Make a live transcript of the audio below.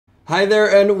Hi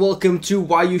there and welcome to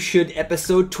Why You Should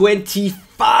episode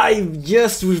 25!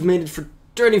 Yes, we've made it for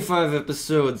 25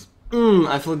 episodes.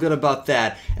 I feel good about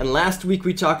that. And last week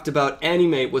we talked about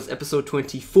anime, it was episode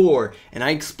 24, and I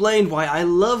explained why I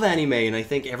love anime and I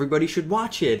think everybody should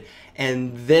watch it.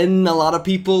 And then a lot of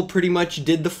people pretty much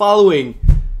did the following.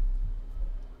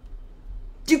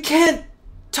 You can't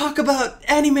talk about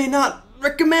anime, not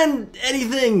recommend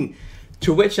anything!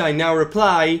 To which I now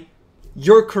reply,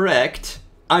 you're correct.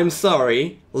 I'm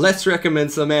sorry, let's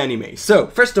recommend some anime. So,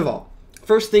 first of all,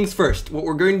 first things first, what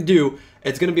we're going to do,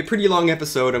 it's going to be a pretty long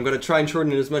episode, I'm going to try and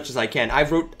shorten it as much as I can. I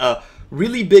wrote a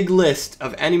really big list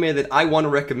of anime that I want to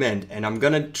recommend, and I'm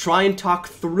going to try and talk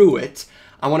through it.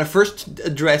 I want to first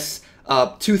address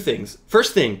two things.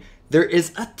 First thing, there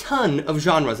is a ton of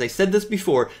genres. I said this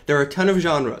before, there are a ton of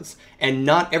genres, and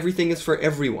not everything is for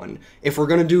everyone. If we're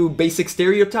going to do basic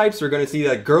stereotypes, we're going to see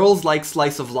that girls like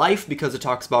slice of life because it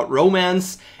talks about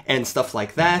romance and stuff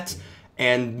like that,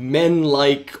 and men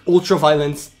like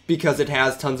ultra-violence because it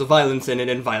has tons of violence in it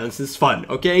and violence is fun,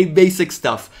 okay? Basic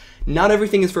stuff. Not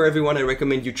everything is for everyone. I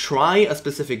recommend you try a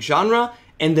specific genre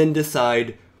and then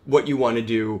decide what you want to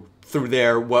do through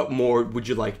there, what more would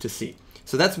you like to see.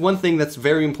 So that's one thing that's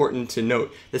very important to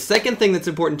note. The second thing that's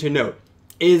important to note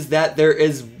is that there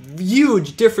is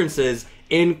huge differences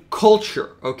in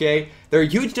culture, okay? There are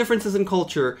huge differences in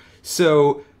culture,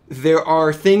 so there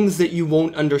are things that you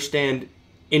won't understand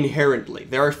inherently.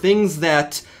 There are things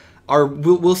that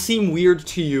will seem weird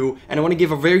to you, and I want to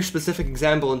give a very specific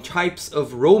example in types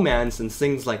of romance and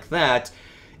things like that.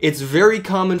 It's very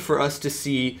common for us to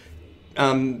see,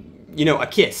 a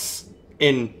kiss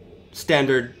in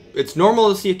standard. It's normal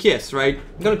to see a kiss, right?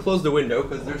 I'm gonna close the window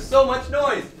because there's so much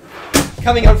noise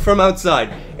coming out from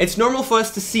outside. It's normal for us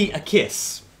to see a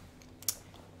kiss.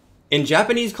 In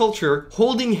Japanese culture,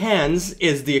 holding hands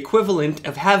is the equivalent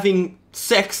of having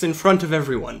sex in front of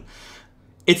everyone.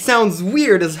 It sounds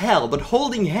weird as hell, but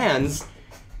holding hands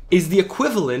is the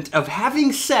equivalent of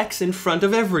having sex in front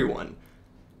of everyone.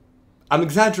 I'm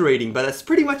exaggerating, but that's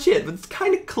pretty much it, but it's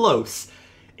kind of close.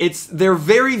 They're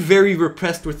very, very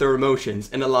repressed with their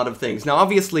emotions in a lot of things. Now,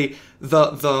 obviously,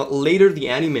 the later the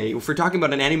anime, if we're talking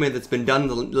about an anime that's been done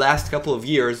the last couple of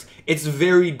years, it's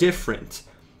very different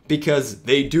because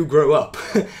they do grow up.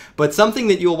 But something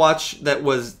that you'll watch that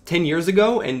was 10 years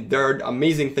ago, and there are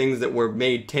amazing things that were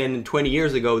made 10 and 20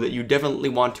 years ago that you definitely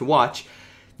want to watch,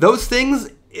 those things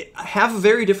have a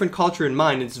very different culture in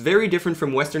mind. It's very different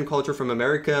from Western culture, from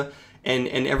America,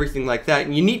 and everything like that.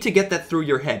 And you need to get that through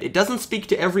your head. It doesn't speak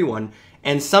to everyone,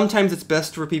 and sometimes it's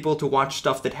best for people to watch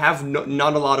stuff that have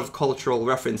not a lot of cultural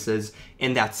references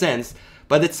in that sense,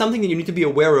 but it's something that you need to be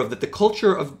aware of, that the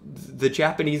culture of the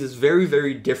Japanese is very,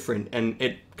 very different, and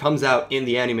it comes out in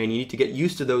the anime, and you need to get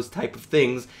used to those type of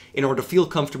things in order to feel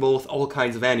comfortable with all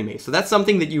kinds of anime. So that's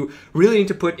something that you really need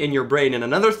to put in your brain. And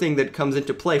another thing that comes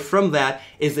into play from that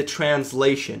is the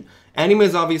translation. Anime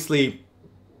is obviously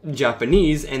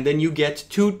Japanese, and then you get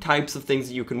two types of things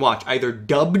that you can watch. Either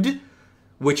dubbed,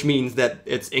 which means that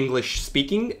it's English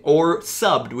speaking, or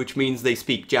subbed, which means they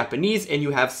speak Japanese and you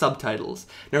have subtitles.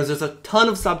 Now, there's a ton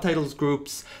of subtitles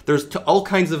groups. There's all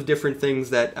kinds of different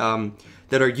things that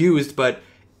that are used, but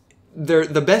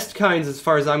the best kinds, as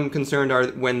far as I'm concerned, are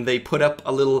when they put up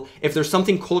a little, if there's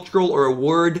something cultural or a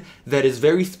word that is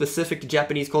very specific to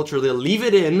Japanese culture, they'll leave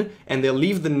it in, and they'll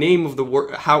leave the name of the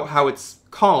word, how it's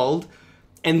called,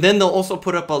 and then they'll also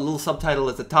put up a little subtitle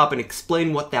at the top and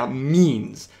explain what that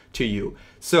means to you.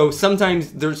 So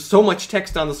sometimes there's so much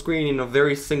text on the screen in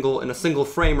a single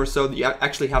frame or so that you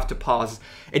actually have to pause.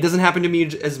 It doesn't happen to me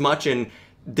as much, and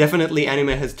definitely anime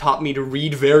has taught me to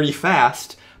read very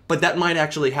fast, but that might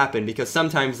actually happen because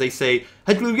sometimes they say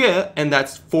and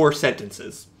that's 4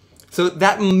 sentences. So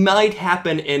that might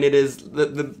happen, and it is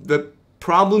the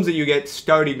problems that you get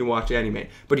starting to watch anime,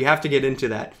 but you have to get into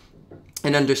that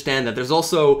and understand that. There's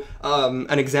also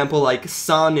an example like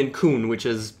san and kun, which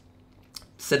is,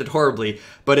 said it horribly,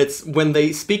 but it's when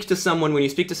they speak to someone, when you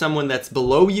speak to someone that's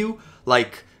below you,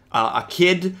 like a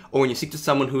kid, or when you speak to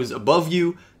someone who's above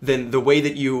you, then the way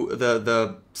that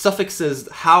the suffixes,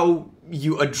 how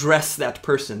you address that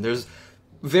person. There's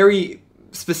very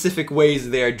specific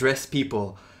ways they address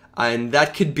people, and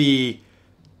that could be,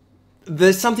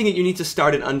 there's something that you need to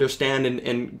start and understand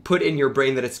and put in your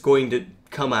brain that it's going to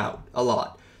come out a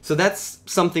lot. So that's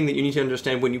something that you need to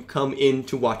understand when you come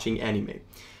into watching anime.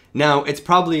 Now, it's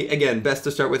probably, again, best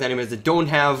to start with animes that don't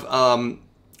have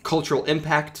cultural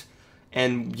impact,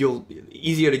 and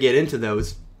easier to get into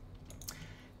those.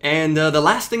 And the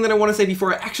last thing that I want to say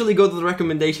before I actually go to the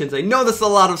recommendations, I know this is a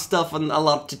lot of stuff and a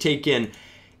lot to take in,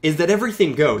 is that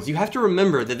everything goes. You have to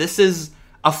remember that this is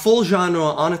a full genre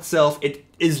on itself. It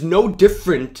is no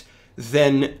different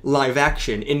than live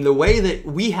action in the way that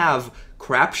we have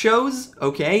crap shows,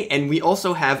 okay, and we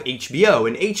also have HBO,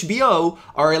 and HBO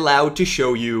are allowed to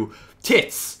show you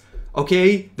tits,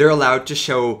 okay? They're allowed to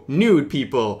show nude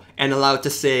people and allowed to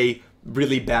say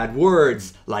really bad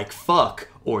words like fuck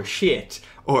or shit,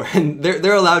 and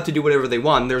they're allowed to do whatever they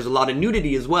want. There's a lot of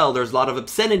nudity as well. There's a lot of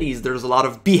obscenities. There's a lot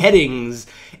of beheadings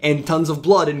and tons of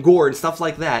blood and gore and stuff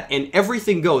like that. And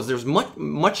everything goes. There's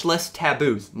much less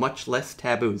taboos. Much less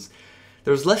taboos.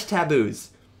 There's less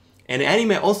taboos. And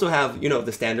anime also have, you know,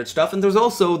 the standard stuff, and there's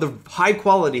also the high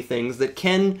quality things that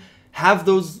can have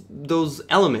those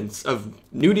elements of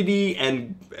nudity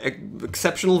and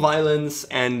exceptional violence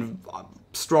and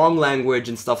strong language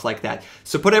and stuff like that.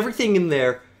 So put everything in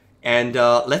there. And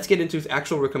let's get into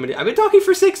actual recommendation. I've been talking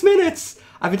for 6 minutes.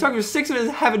 I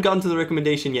haven't gotten to the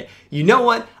recommendation yet. You know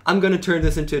what? I'm going to turn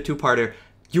this into a two-parter.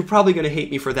 You're probably going to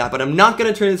hate me for that, but I'm not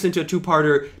going to turn this into a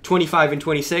two-parter 25 and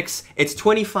 26. It's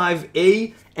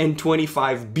 25A and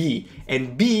 25B.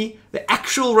 And B, the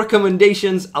actual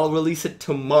recommendations, I'll release it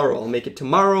tomorrow. I'll make it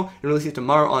tomorrow and release it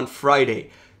tomorrow on Friday.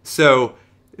 So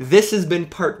this has been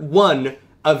part 1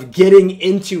 of getting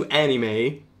into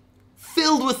anime,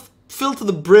 filled to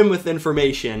the brim with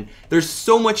information. There's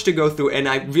so much to go through, and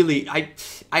I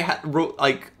wrote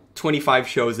like 25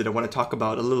 shows that I want to talk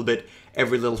about a little bit,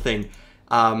 every little thing.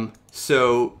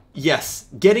 So yes,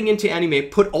 getting into anime,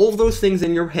 put all of those things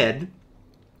in your head.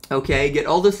 Okay, get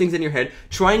all those things in your head.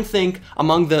 Try and think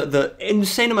among the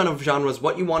insane amount of genres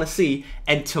what you want to see,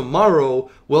 and tomorrow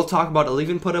we'll talk about. I'll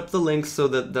even put up the links so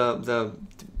that the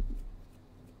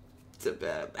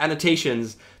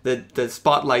annotations, the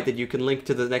spotlight that you can link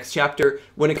to the next chapter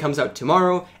when it comes out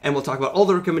tomorrow, and we'll talk about all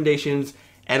the recommendations,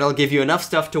 and I'll give you enough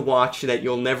stuff to watch that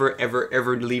you'll never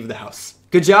ever leave the house.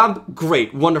 Good job?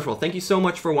 Great. Wonderful. Thank you so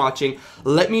much for watching.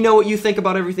 Let me know what you think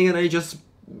about everything that I just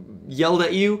yelled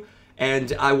at you,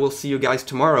 and I will see you guys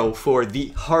tomorrow for the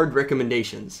hard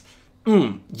recommendations.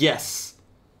 Yes.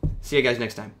 See you guys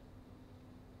next time.